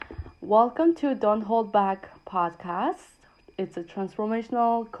Welcome to Don't Hold Back podcast. It's a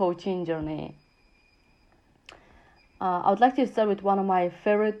transformational coaching journey. I would like to start with one of my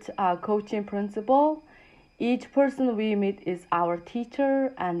favorite coaching principle. Each person we meet is our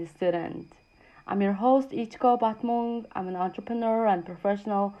teacher and student. I'm your host Ichiko Batmung. I'm an entrepreneur and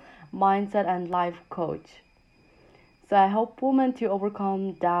professional mindset and life coach. So I help women to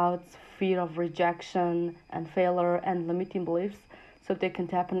overcome doubts, fear of rejection and failure and limiting beliefs so they can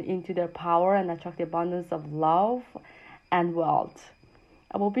tap into their power and attract the abundance of love and wealth.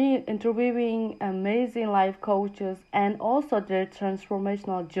 I will be interviewing amazing life coaches and also their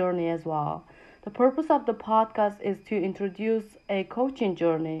transformational journey as well. The purpose of the podcast is to introduce a coaching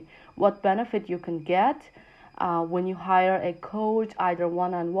journey, what benefit you can get when you hire a coach, either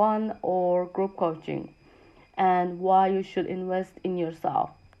one-on-one or group coaching, and why you should invest in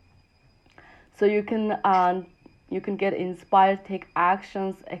yourself. So you can get inspired, take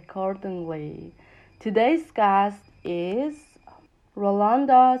actions accordingly. Today's guest is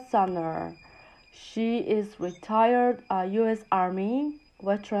Rolanda Sunner. She is retired U.S. Army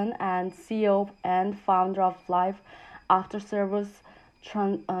veteran and CEO and founder of Life After Service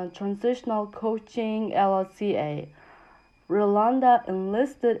Transitional Coaching LLC. Rolanda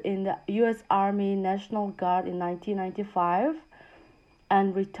enlisted in the U.S. Army National Guard in 1995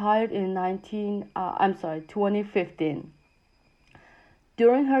 and retired in 2015.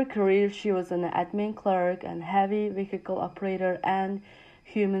 During her career, she was an admin clerk and heavy vehicle operator and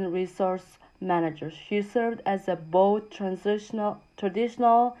human resource manager. She served as a both traditional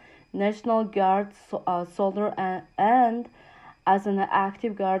National Guard soldier and as an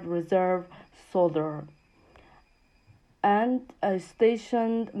active Guard reserve soldier, and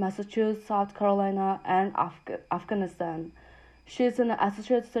stationed Massachusetts, South Carolina, and Afghanistan. She is an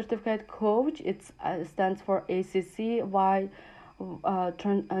associate certificate coach. It stands for ACC,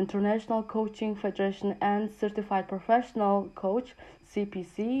 International Coaching Federation, and certified professional coach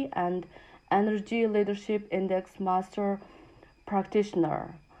CPC, and Energy Leadership Index Master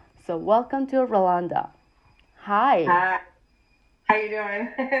Practitioner. So welcome to Rolanda. Hi. Hi. How you doing?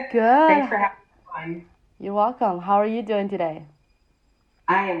 Good. Thanks for having me on. You're welcome. How are you doing today?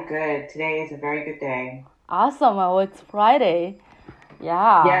 I am good. Today is a very good day. Awesome. Oh, it's Friday.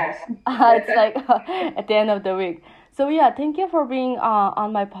 Yeah. Yes. It's like at the end of the week. So yeah, thank you for being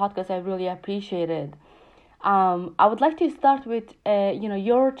on my podcast. I really appreciate it. I would like to start with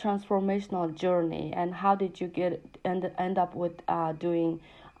your transformational journey and how did you end up with doing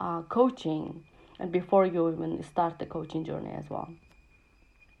coaching, and before you even start the coaching journey as well.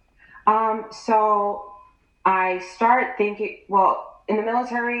 So I start thinking, well, in the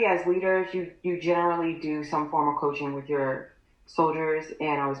military as leaders, you generally do some form of coaching with your soldiers,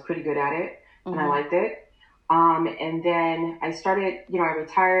 and I was pretty good at it, and I liked it. And then I started, I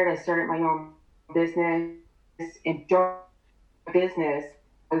retired, I started my own business, and during business,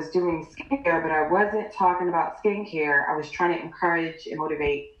 I was doing skincare, but I wasn't talking about skincare. I was trying to encourage and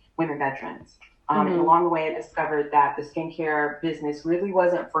motivate women veterans. And along the way, I discovered that the skincare business really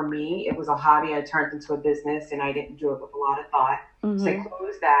wasn't for me. It was a hobby I turned into a business, and I didn't do it with a lot of thought. So I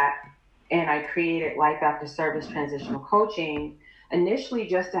closed that, and I created Life After Service Transitional Coaching, initially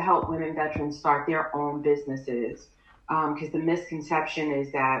just to help women veterans start their own businesses. Because the misconception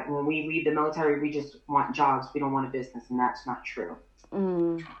is that when we leave the military, we just want jobs. We don't want a business, and that's not true.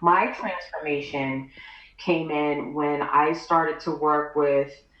 My transformation came in when I started to work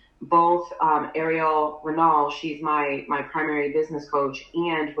with both Ariel Renal, she's my primary business coach,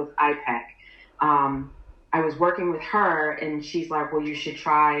 and with IPEC. I was working with her, and she's like, well, you should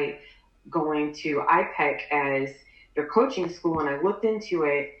try going to IPEC as your coaching school. And I looked into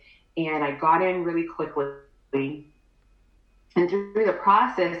it, and I got in really quickly. And through the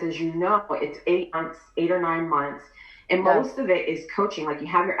process, as you know, it's 8 or 9 months. And most of it is coaching. Like, you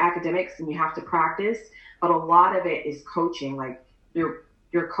have your academics and you have to practice, but a lot of it is coaching. Like, you're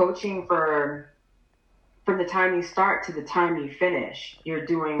coaching from the time you start to the time you finish. You're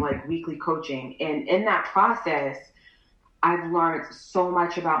doing like weekly coaching. And in that process, I've learned so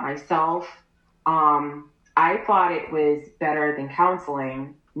much about myself. I thought it was better than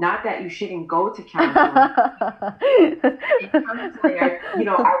counseling. Not that you shouldn't go to counseling. I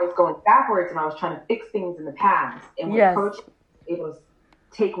was going backwards, and I was trying to fix things in the past. And with coaching, it was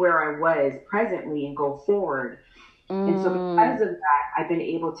take where I was presently and go forward. And so because of that, I've been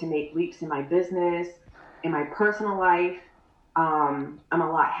able to make leaps in my business, in my personal life. I'm a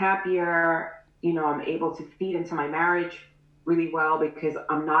lot happier. I'm able to feed into my marriage really well because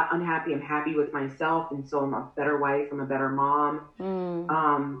I'm not unhappy. I'm happy with myself. And so I'm a better wife. I'm a better mom.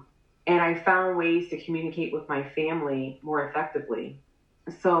 And I found ways to communicate with my family more effectively.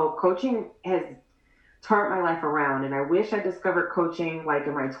 So coaching has turned my life around, and I wish I discovered coaching like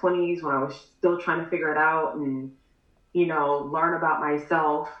in my 20s when I was still trying to figure it out and learn about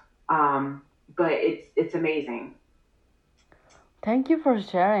myself. Um, but it's amazing. Thank you for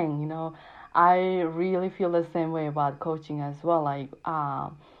sharing. I really feel the same way about coaching as well. Like,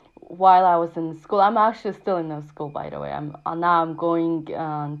 while I was in school, I'm actually still in the school, by the way. I'm going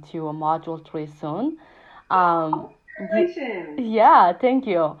to a module 3 soon. Um, Oh, y- congratulations! yeah, thank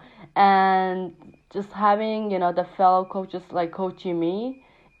you. And just having, the fellow coaches like coaching me,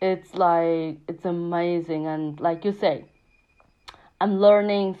 it's amazing. And like you say, I'm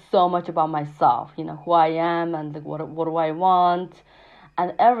learning so much about myself, who I am and what do I want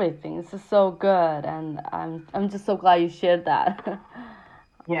and everything. It's just so good, and I'm just so glad you shared that.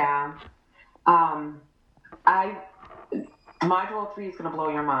 Yeah. Um, I Module 3 is going to blow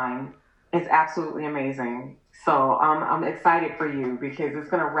your mind. It's absolutely amazing. So I'm excited for you because it's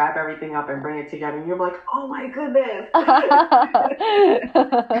going to wrap everything up and bring it together. And you're like, oh my goodness.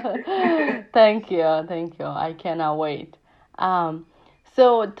 Thank you. I cannot wait. Um,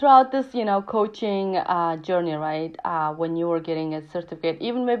 so throughout this, coaching journey, right? When you were getting a certificate,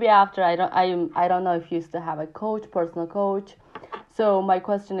 even maybe after, I don't know if you used to have a coach, personal coach. So my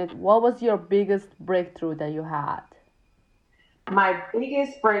question is, what was your biggest breakthrough that you had? My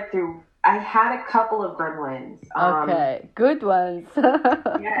biggest breakthrough, I had a couple of gremlins. Okay, good ones.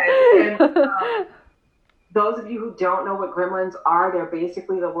 Yes. And those of you who don't know what gremlins are, they're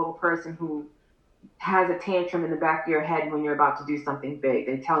basically the little person who has a tantrum in the back of your head when you're about to do something big.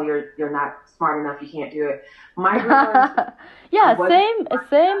 They tell you're not smart enough, you can't do it. My gremlins, I Yeah, wasn't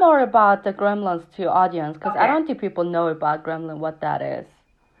same or about the Gremlins to audience, because I okay. don't think people know about Gremlin, what that is.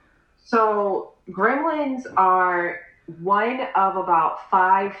 So gremlins are one of about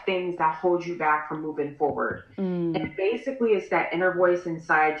five things that hold you back from moving forward. And Mm. basically it's that inner voice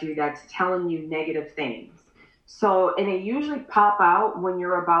inside you that's telling you negative things. So, and it usually pop out when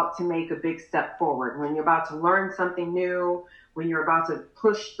you're about to make a big step forward, when you're about to learn something new, when you're about to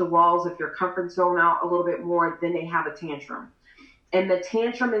push the walls of your comfort zone out a little bit more, then they have a tantrum. And the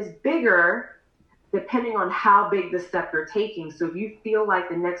tantrum is bigger depending on how big the step you're taking. So if you feel like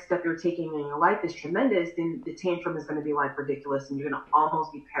the next step you're taking in your life is tremendous, then the tantrum is going to be like ridiculous and you're going to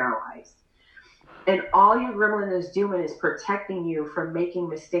almost be paralyzed. And all your gremlin is doing is protecting you from making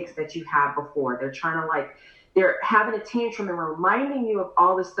mistakes that you had before. They're trying to they're having a tantrum and reminding you of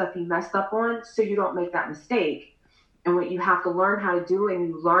all the stuff you messed up on so you don't make that mistake. And what you have to learn how to do, and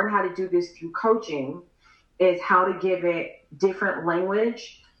you learn how to do this through coaching, is how to give it different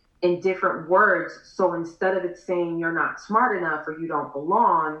language and different words. So instead of it saying you're not smart enough or you don't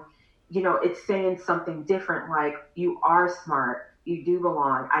belong, it's saying something different like you are smart, you do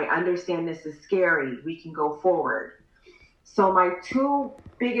belong. I understand this is scary. We can go forward. So my two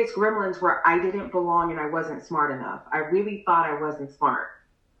biggest gremlins were I didn't belong and I wasn't smart enough. I really thought I wasn't smart.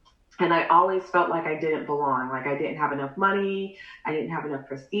 And I always felt like I didn't belong, like I didn't have enough money, I didn't have enough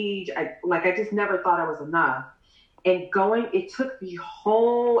prestige. I just never thought I was enough. And it took the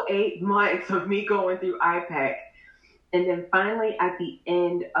whole 8 months of me going through IPEC. And then finally, at the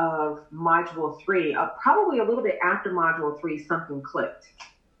end of module 3, probably a little bit after module 3, something clicked.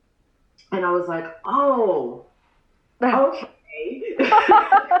 And I was like, oh, okay.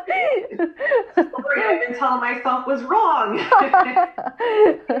 Story I've been telling myself was wrong.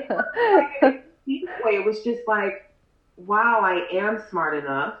 It was just like, wow, I am smart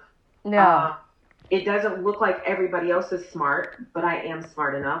enough. Yeah. It doesn't look like everybody else is smart, but I am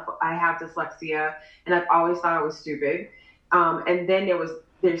smart enough. I have dyslexia, and I've always thought I was stupid. And then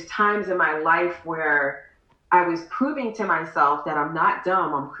there's times in my life where I was proving to myself that I'm not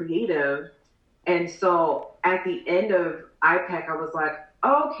dumb, I'm creative. And so at the end of IPEC, I was like,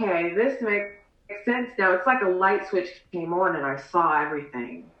 okay, this makes sense now. It's like a light switch came on and I saw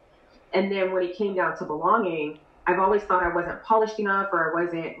everything. And then when it came down to belonging, I've always thought I wasn't polished enough or I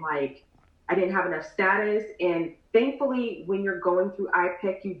didn't have enough status. And thankfully, when you're going through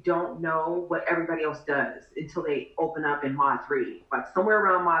IPIC, you don't know what everybody else does until they open up in Mod 3. Like somewhere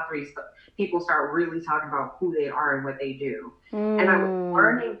around Mod 3, people start really talking about who they are and what they do. And I was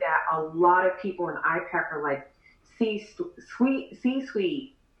learning that a lot of people in IPEC are like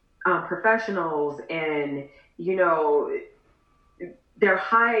C-suite professionals, and they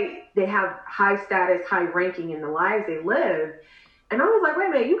have high status, high ranking in the lives they live. And I was like, wait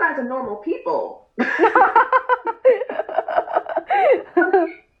a minute, you guys are normal people.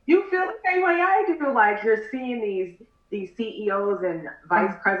 You feel the same way I do. Like you're seeing these CEOs and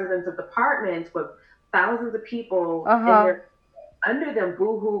vice presidents of departments with thousands of people, and they're under them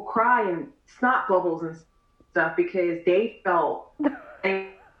boohoo cry and snot bubbles and stuff because they felt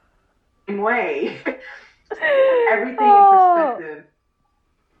same way. Just to put everything in Oh. perspective,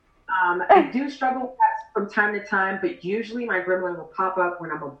 I do struggle with that from time to time, but usually my gremlin will pop up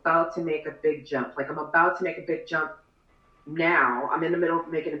when I'm about to make a big jump. Like I'm about to make a big jump now. I'm in the middle of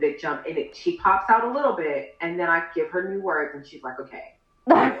making a big jump, and she pops out a little bit, and then I give her new words, and she's like, "Okay,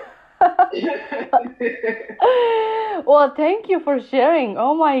 good." Well, thank you for sharing.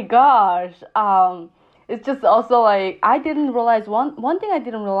 Oh my gosh. It's just also like I didn't realize one thing I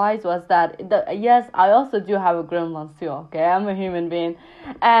didn't realize was that yes, I also do have a gremlins too. Okay, I'm a human being,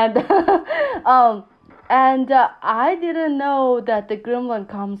 and um, I didn't know that the gremlin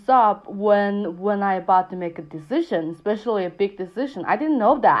comes up when I about to make a decision, especially a big decision. I didn't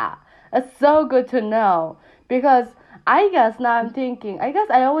know that. It's so good to know because I guess now I'm thinking. I guess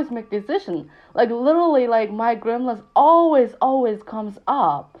I always make decisions. Like literally, like my gremlins always comes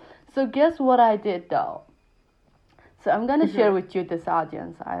up. So guess what I did though? So I'm gonna share Mhm. with you this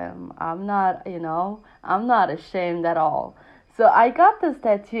audience. I'm not I'm not ashamed at all. So I got this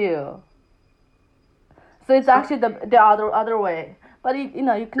tattoo. So it's actually the other way, but you can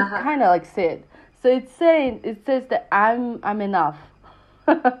Uh-huh. kind of like see it. So it says that I'm enough.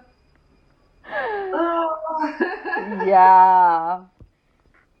 Oh. Yeah.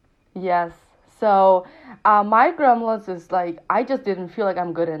 Yes. So my gremlins is like I just didn't feel like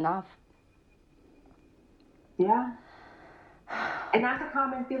I'm good enough. Yeah. And that's a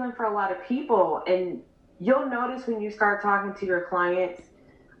common feeling for a lot of people. And you'll notice when you start talking to your clients,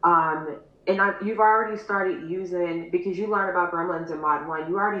 you've already started using, because you learn about gremlins in Mod 1,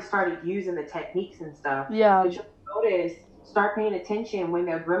 you already started using the techniques and stuff. Yeah. But you'll notice, start paying attention when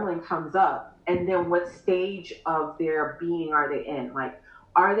their gremlin comes up, and then what stage of their being are they in? Like,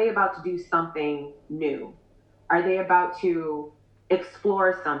 are they about to do something new? Are they about to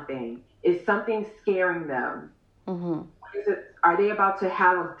explore something? Is something scaring them? Mhm. Are they about to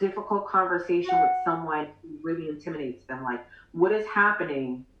have a difficult conversation with someone who really intimidates them? Like, what is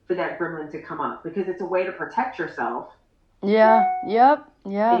happening for that gremlin to come up? Because it's a way to protect yourself. Yeah. Yep.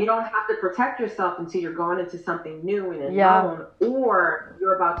 And you Yep. don't have to protect yourself until you're going into something new and Yeah. unknown, or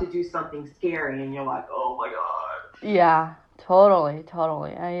you're about to do something scary and you're like, oh my God. Yeah. Totally.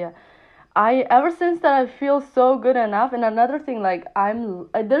 Totally. I ever since that I feel so good enough. And another thing, like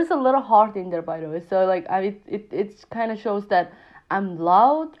there's a little heart in there by the way. So like it's kind of shows that I'm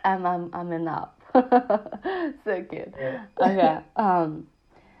loud and I'm enough. So cute. Okay.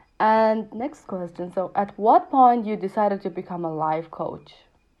 And next question. So at what point you decided to become a life coach?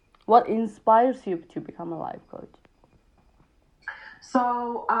 What inspires you to become a life coach?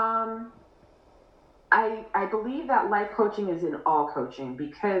 So, I believe that life coaching is in all coaching,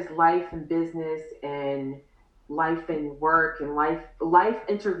 because life and business and life and work and life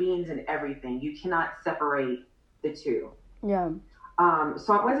intervenes in everything. You cannot separate the two. Yeah.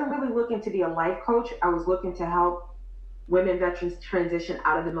 So I wasn't really looking to be a life coach. I was looking to help women veterans transition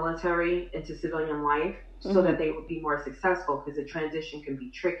out of the military into civilian life so that Mhm. they would be more successful, because the transition can be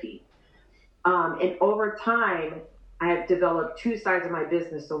tricky. And over time, I have developed two sides of my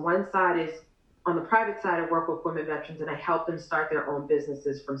business. So one side is on the private side, I work with women veterans and I help them start their own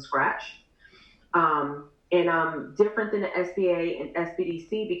businesses from scratch. And I'm different than the SBA and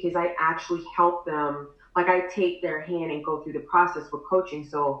SBDC because I actually help them. Like I take their hand and go through the process with coaching.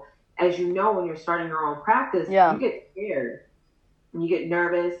 So as you know, when you're starting your own practice, you Yeah. get scared and you get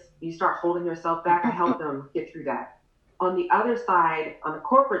nervous. You start holding yourself back. I help them get through that. On the other side, on the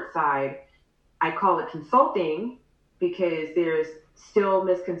corporate side, I call it consulting because there's still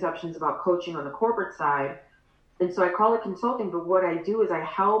misconceptions about coaching on the corporate side. And so I call it consulting, but what I do is I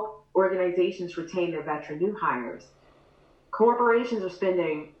help organizations retain their veteran new hires. Corporations are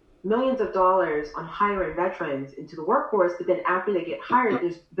spending millions of dollars on hiring veterans into the workforce, but then after they get hired,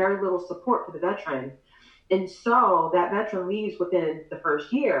 there's very little support for the veteran. And so that veteran leaves within the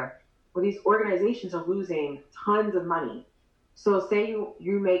first year, where these organizations are losing tons of money. So say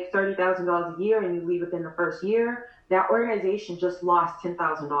you make $30,000 a year and you leave within the first year, that organization just lost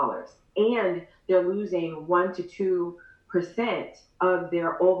 $10,000, and they're losing 1 to 2% of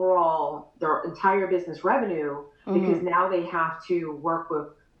their entire business revenue, because Mhm. now they have to work with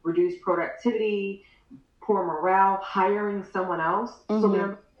reduced productivity, poor morale, hiring someone else. So they're Mhm.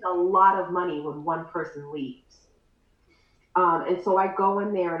 making a lot of money when one person leaves. And so I go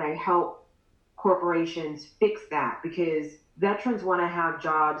in there and I help corporations fix that, because veterans want to have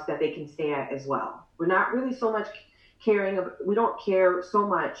jobs that they can stay at as well. We're not really so much we don't care so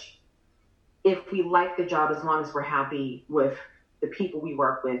much if we like the job, as long as we're happy with the people we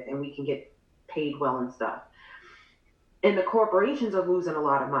work with and we can get paid well and stuff. And the corporations are losing a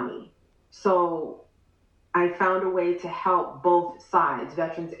lot of money. So I found a way to help both sides,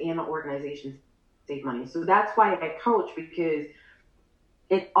 veterans and the organizations, save money. So that's why I coach, because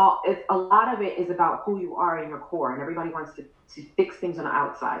it's a lot of it is about who you are in your core, and everybody wants to fix things on the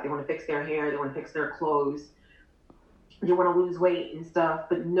outside. They want to fix their hair, they want to fix their clothes, they want to lose weight and stuff,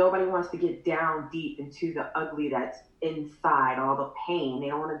 but nobody wants to get down deep into the ugly that's inside, all the pain. They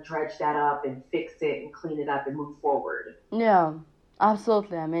don't want to dredge that up and fix it and clean it up and move forward. Yeah,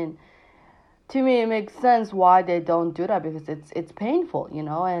 absolutely. I mean, to me, it makes sense why they don't do that, because it's painful, you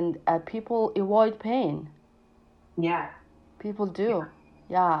know, and people avoid pain. Yeah. People do.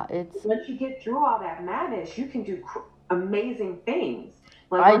 Yeah, it's. Once you get through all that madness, you can do amazing things.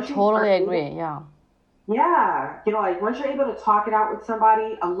 Like I totally agree. Yeah. Yeah, like once you're able to talk it out with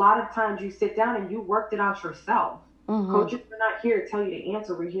somebody, a lot of times you sit down and you worked it out yourself. Mm-hmm. Coaches are not here to tell you the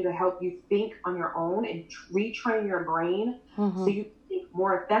answer. We're here to help you think on your own and retrain your brain so you can think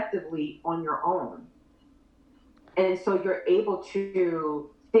more effectively on your own. And so you're able to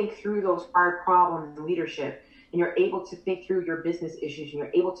think through those hard problems in leadership, and you're able to think through your business issues, and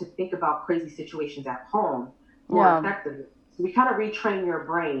you're able to think about crazy situations at home more effectively. So we kind of retrain your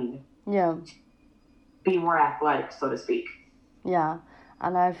brain. Yeah. Be more athletic, so to speak. Yeah,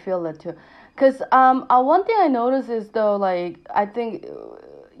 and I feel that too. Because one thing I noticed is, though, like, I think,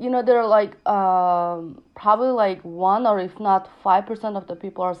 there are like probably like 1 or if not 5% of the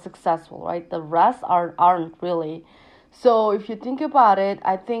people are successful, right? The rest aren't really. So if you think about it,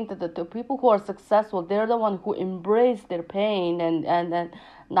 I think that the people who are successful, they're the one who embrace their pain and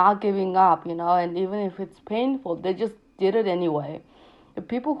not giving up, and even if it's painful, they just did it anyway. The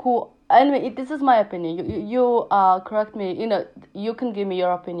people who, anyway, this is my opinion. You correct me. You can give me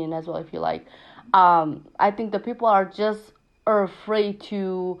your opinion as well if you like. I think the people are afraid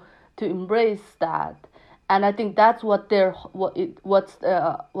to embrace that, and I think that's what's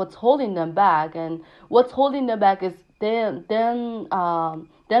holding them back. And what's holding them back is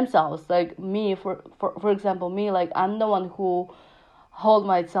themselves. Like me, for example, me, like I'm the one who hold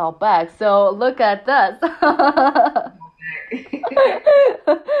myself back. So look at this.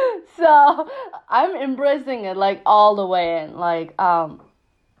 So I'm embracing it like all the way in, like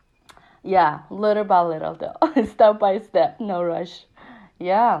yeah, little by little though, step by step, no rush.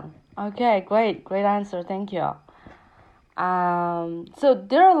 Yeah. Okay, great answer, thank you. So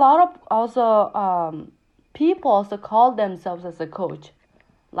there are a lot of also people also call themselves as a coach,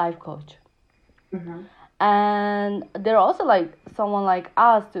 life coach. Mm-hmm. And they're also like someone like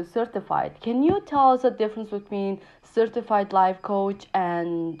us to certified. Can you tell us the difference between certified life coach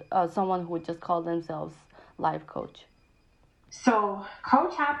and someone who just call themselves life coach? So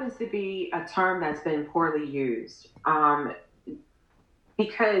coach happens to be a term that's been poorly used,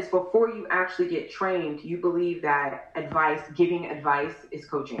 because before you actually get trained, you believe that giving advice is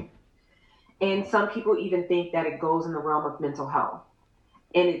coaching. And some people even think that it goes in the realm of mental health,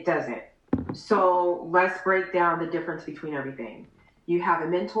 and it doesn't. So let's break down the difference between everything. You have a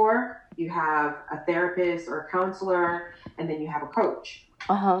mentor, you have a therapist or a counselor, and then you have a coach.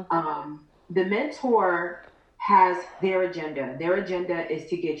 The mentor has their agenda. Their agenda is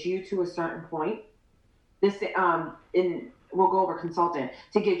to get you to a certain point. We'll go over consultant,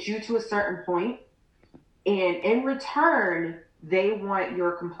 to get you to a certain point, and in return, they want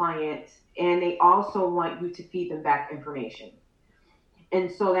your compliance, and they also want you to feed them back information. And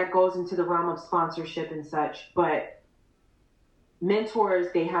so that goes into the realm of sponsorship and such. But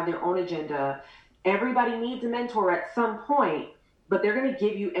mentors, they have their own agenda. Everybody needs a mentor at some point, but they're going to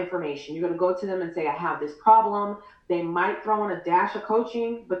give you information. You're going to go to them and say, I have this problem. They might throw in a dash of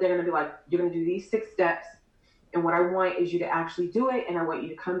coaching, but they're going to be like, you're going to do these 6 steps. And what I want is you to actually do it. And I want you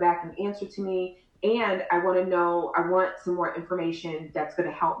to come back and answer to me. And I want some more information that's going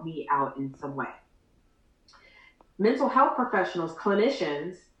to help me out in some way. Mental health professionals,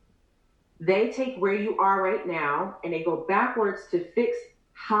 clinicians, they take where you are right now and they go backwards to fix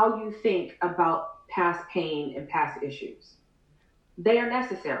how you think about past pain and past issues. They are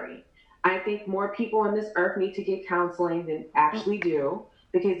necessary. I think more people on this earth need to get counseling than actually do,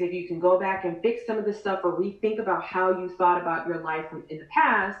 because if you can go back and fix some of the stuff or rethink about how you thought about your life in the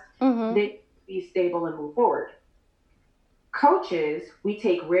past, then be stable and move forward. Coaches, we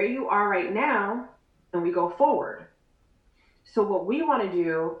take where you are right now and we go forward. So what we want to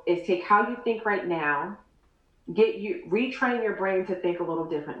do is take how you think right now, retrain your brain to think a little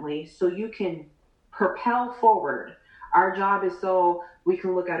differently so you can propel forward. Our job is so we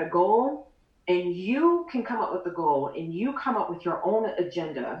can look at a goal and you can come up with the goal and you come up with your own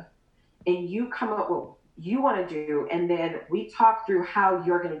agenda and you come up with what you want to do, and then we talk through how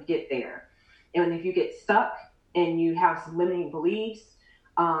you're going to get there. And if you get stuck and you have some limiting beliefs,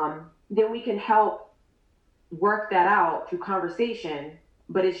 then we can help work that out through conversation,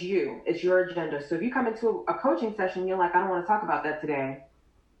 but it's your agenda. So if you come into a coaching session, you're like, I don't want to talk about that today.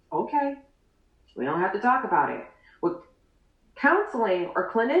 Okay, we don't have to talk about it. With counseling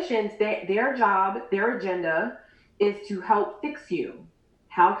or clinicians, their job, their agenda is to help fix you.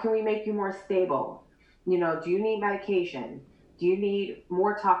 How can we make you more stable? You know, do you need medication? Do you need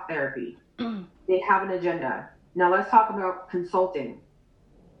more talk therapy? They have an agenda. Now let's talk about consulting.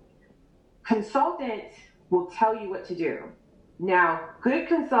 Consultants will tell you what to do. Now, good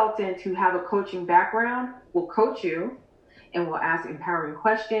consultants who have a coaching background will coach you and will ask empowering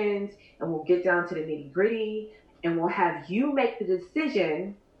questions and we'll get down to the nitty gritty and we'll have you make the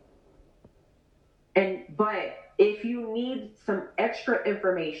decision. But if you need some extra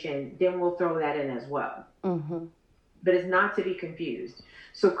information, then we'll throw that in as well. Mm-hmm. But it's not to be confused.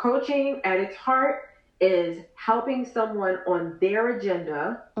 So coaching at its heart is helping someone on their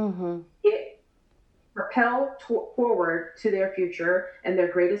agenda get propelled forward to their future and their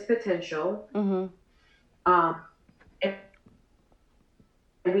greatest potential. And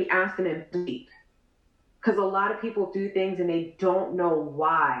we ask them in deep. Because a lot of people do things and they don't know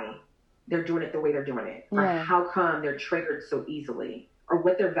why they're doing it the way they're doing it. Or how come they're triggered so easily. Or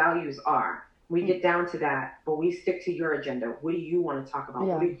what their values are. We get down to that, but we stick to your agenda. What do you want to talk about?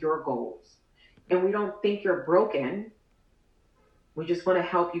 What are your goals? And we don't think you're broken. We just want to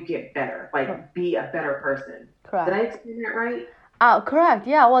help you get better, like be a better person. Correct. Did I explain that right? Correct.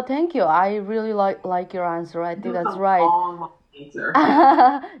 Yeah. Well, thank you. I really like your answer. I think that's right. Long answer.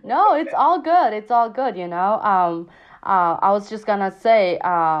 No, it's all good. It's all good. You know. I was just gonna say.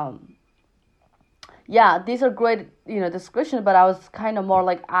 Yeah, these are great, discussion, but I was kind of more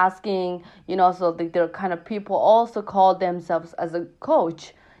like asking, so there are kind of people also call themselves as a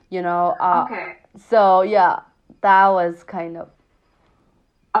coach, Okay. So, yeah, that was kind of.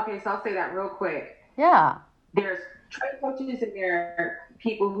 Okay, so I'll say that real quick. Yeah. There's trained coaches and there are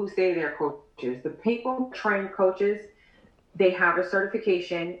people who say they're coaches. The people who train coaches, they have a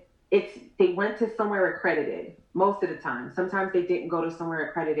certification. They went to somewhere accredited most of the time. Sometimes they didn't go to somewhere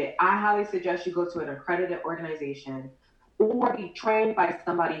accredited. I highly suggest you go to an accredited organization or be trained by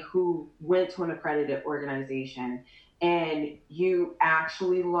somebody who went to an accredited organization and you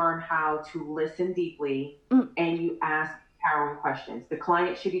actually learn how to listen deeply and you ask empowering questions. The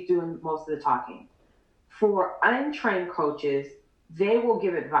client should be doing most of the talking. For untrained coaches, they will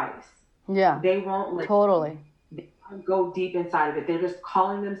give advice. Yeah. They won't listen. Totally. Go deep inside of it. They're just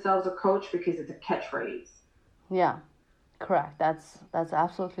calling themselves a coach because it's a catchphrase. Yeah, correct. That's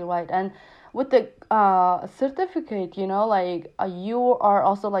absolutely right. And with the certificate, you are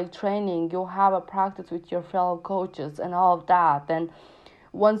also like training. You have a practice with your fellow coaches and all of that. And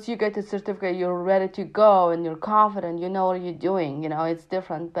once you get the certificate, you're ready to go and you're confident. You know what you're doing. It's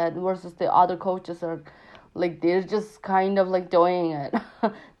different. But versus the other coaches are like they're just kind of like doing it.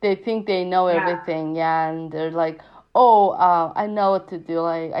 They think they know everything. Yeah, and they're like, oh, I know what to do.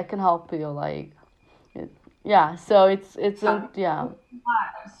 Like, I can help you. Like, yeah. So it's yeah.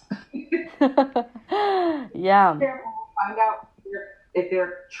 Yeah. Find out if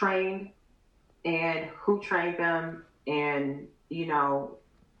they're trained and who trained them, and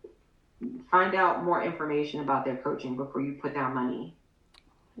find out more information about their coaching before you put down money.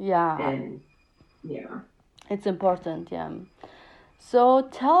 Yeah. And yeah, it's important. Yeah. So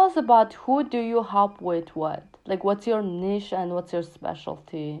tell us about who do you help with what? Like what's your niche and what's your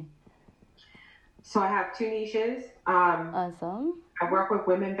specialty? So I have two niches. Awesome. I work with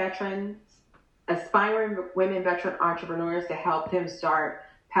women veterans, aspiring women veteran entrepreneurs to help them start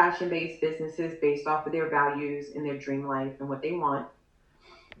passion-based businesses based off of their values and their dream life and what they want.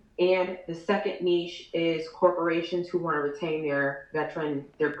 And the second niche is corporations who want to retain their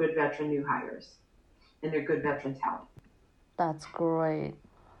good veteran new hires and their good veteran talent. That's great.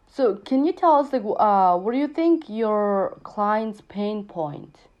 So can you tell us, like, what do you think your client's pain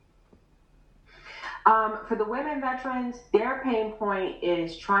point? For the women veterans, their pain point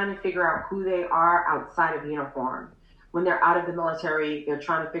is trying to figure out who they are outside of uniform. When they're out of the military, they're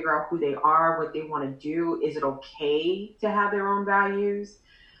trying to figure out who they are, what they want to do. Is it okay to have their own values?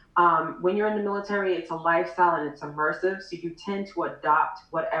 When you're in the military, it's a lifestyle and it's immersive, so you tend to adopt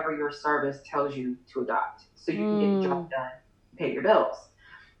whatever your service tells you to adopt, so you can get the job done, pay your bills.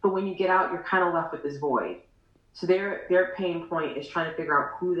 But when you get out, you're kind of left with this void. So their pain point is trying to figure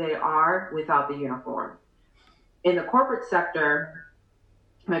out who they are without the uniform. In the corporate sector,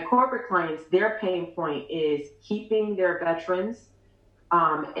 my corporate clients, their pain point is keeping their veterans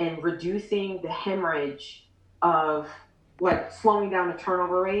and reducing the hemorrhage of like slowing down the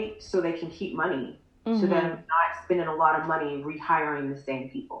turnover rate so they can keep money, so that they're not spending a lot of money rehiring the same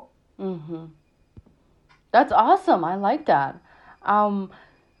people. That's awesome. I like that. Um,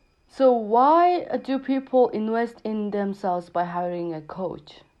 so why do people invest in themselves by hiring a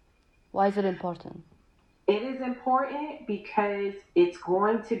coach? Why is it important? It is important because it's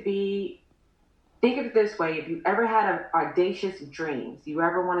going to be, think of it this way: if you ever had audacious dreams, you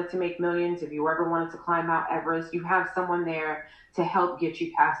ever wanted to make millions, if you ever wanted to climb Mount Everest, you have someone there to help get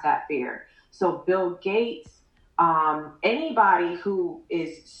you past that fear. So Bill Gates, anybody who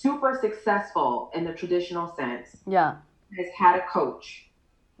is super successful in the traditional sense, Yeah. has had a coach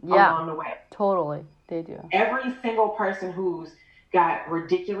Yeah. along the way. Totally. They do. Every single person who's got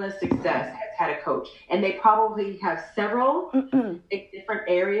ridiculous success has had a coach, and they probably have several in different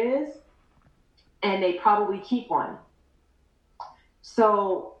areas, and they probably keep one.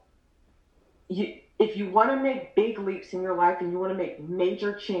 So if you want to make big leaps in your life and you want to make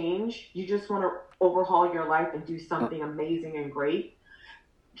major change, you just want to overhaul your life and do something amazing and great,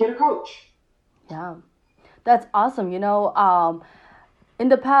 get a coach. Yeah. That's awesome. In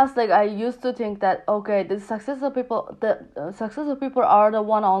the past, like I used to think that okay, the successful people are the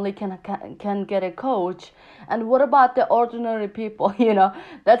one only can get a coach, and what about the ordinary people?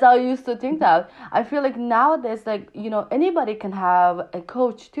 That's how I used to think that. I feel like nowadays, like anybody can have a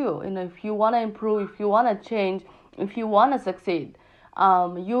coach too. If you want to improve, if you want to change, if you want to succeed,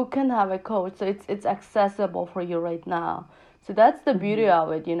 you can have a coach. So it's accessible for you right now. So that's the beauty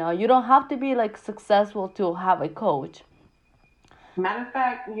of it. You don't have to be like successful to have a coach. Matter of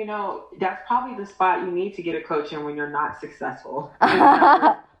fact, that's probably the spot you need to get a coach in when you're not successful.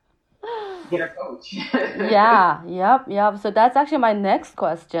 Get a coach. Yeah, yep. So that's actually my next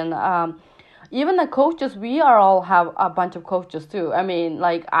question. Even the coaches, we are all have a bunch of coaches too. I mean,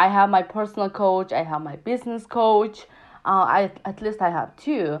 like I have my personal coach, I have my business coach. I at least I have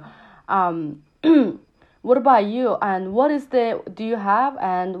two. Um, what about you? And do you have,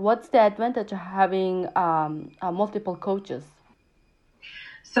 and what's the advantage of having multiple coaches?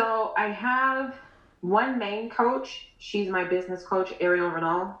 So I have one main coach. She's my business coach, Ariel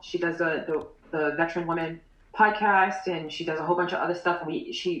Renault. She does the Veteran Women podcast, and she does a whole bunch of other stuff.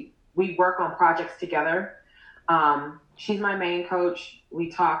 We work on projects together. She's my main coach.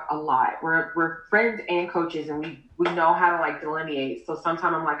 We talk a lot. We're friends and coaches, and we know how to like delineate. So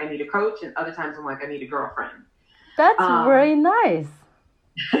sometimes I'm like I need a coach, and other times I'm like I need a girlfriend. That's very nice.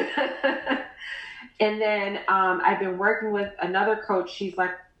 And then I've been working with another coach. She's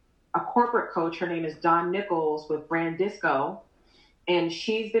like a corporate coach. Her name is Dawn Nichols with Brand Disco. And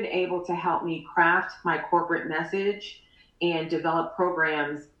she's been able to help me craft my corporate message and develop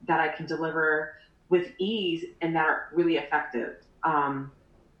programs that I can deliver with ease and that are really effective. And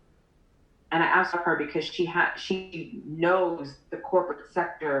I asked her because she knows the corporate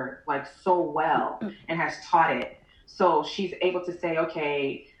sector like so well and has taught it. So she's able to say,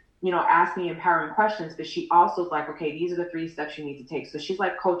 okay, ask me empowering questions, but she also is like, okay, these are the 3 steps you need to take. So she's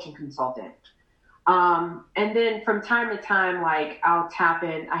like coach and consultant. And then from time to time, like I'll tap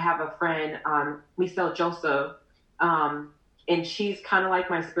in. I have a friend, Michelle Joseph, and she's kind of like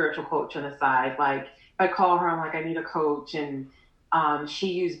my spiritual coach on the side. Like if I call her, I'm like, I need a coach, and she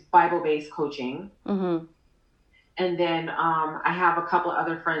used Bible-based coaching. Mm-hmm. And then I have a couple of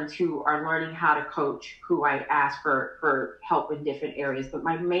other friends who are learning how to coach, who I ask for help in different areas. But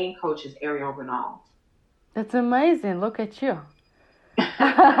my main coach is Ariel Renault. That's amazing. Look at you.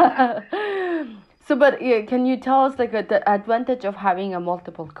 So, but can you tell us like the advantage of having a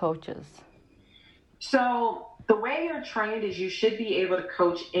multiple coaches? So the way you're trained is you should be able to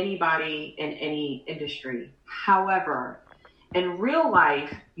coach anybody in any industry. However, in real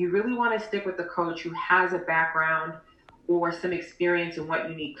life, you really want to stick with the coach who has a background or some experience in what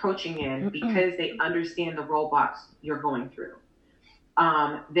you need coaching in because they understand the roadblocks you're going through.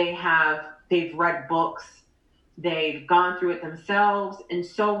 They've read books, they've gone through it themselves, and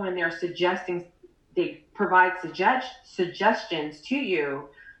so when they provide suggestions to you,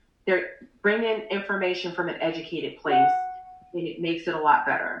 they're bringing information from an educated place, and it makes it a lot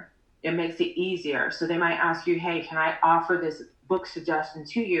better. It makes it easier. So they might ask you, hey, can I offer this book suggestion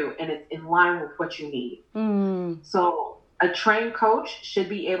to you? And it's in line with what you need. So a trained coach should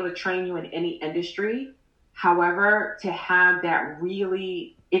be able to train you in any industry. However, to have that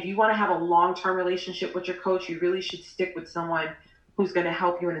really, if you want to have a long-term relationship with your coach, you really should stick with someone who's going to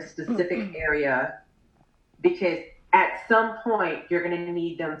help you in a specific area, because at some point you're going to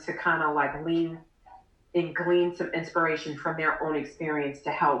need them to kind of like lean and glean some inspiration from their own experience to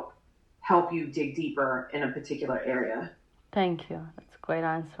help you dig deeper in a particular area. Thank you. That's a great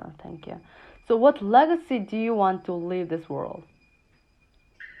answer. Thank you. So what legacy do you want to leave this world?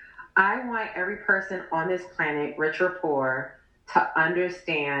 I want every person on this planet, rich or poor, to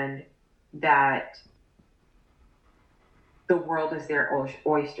understand that the world is their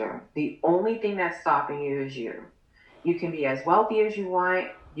oyster. The only thing that's stopping you is you. You can be as wealthy as you want.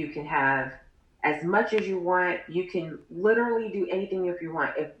 You can have as much as you want. You can literally do anything if you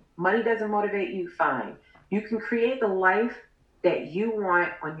want. If money doesn't motivate you, fine. You can create the life that you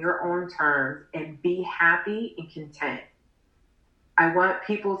want on your own terms and be happy and content. I want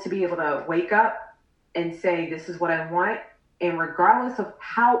people to be able to wake up and say, this is what I want. And regardless of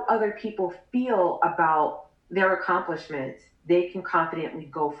how other people feel about their accomplishments, they can confidently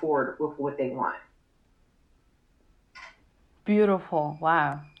go forward with what they want. Beautiful.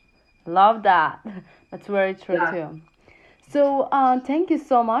 Wow. Love that. That's very true too. So thank you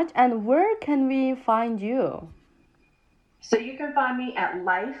so much. And where can we find you? So you can find me at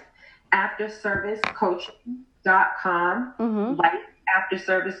lifeafterservicecoaching.com,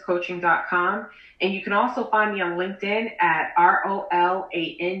 lifeafterservicecoaching.com. And you can also find me on LinkedIn at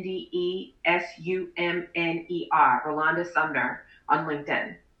ROLANDESUMNER, Rolanda Sumner on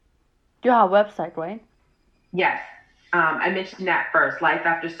LinkedIn. You have a website, right? Yes. I mentioned that first, Life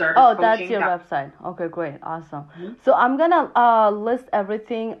After Service. Oh, that's your website. Okay, great, awesome. Mm-hmm. So I'm gonna list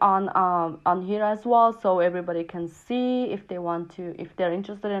everything on here as well, so everybody can see if they want to, if they're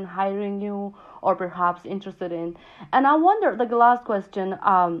interested in hiring you, or perhaps interested in. And I wonder, like the last question,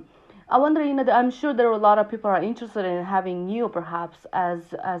 I wonder, I'm sure there are a lot of people are interested in having you perhaps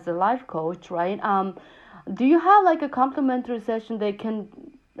as a life coach, right? Do you have like a complimentary session they can,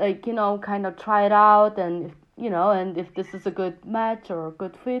 like, kind of try it out and and if this is a good match or a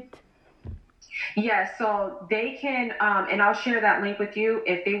good fit? Yeah, so they can, and I'll share that link with you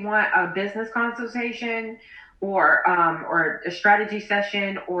if they want a business consultation or a strategy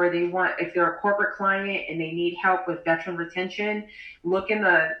session, or they want, if they're a corporate client and they need help with veteran retention, look in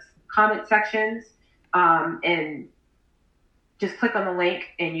the comment sections and just click on the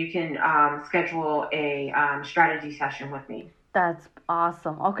link and you can schedule a strategy session with me. That's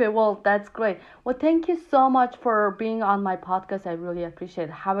awesome. Okay, well, that's great. Well, thank you so much for being on my podcast. I really appreciate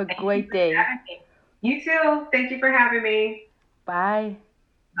it. Have a great day. You too. Thank you for having me. Bye.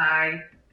 Bye.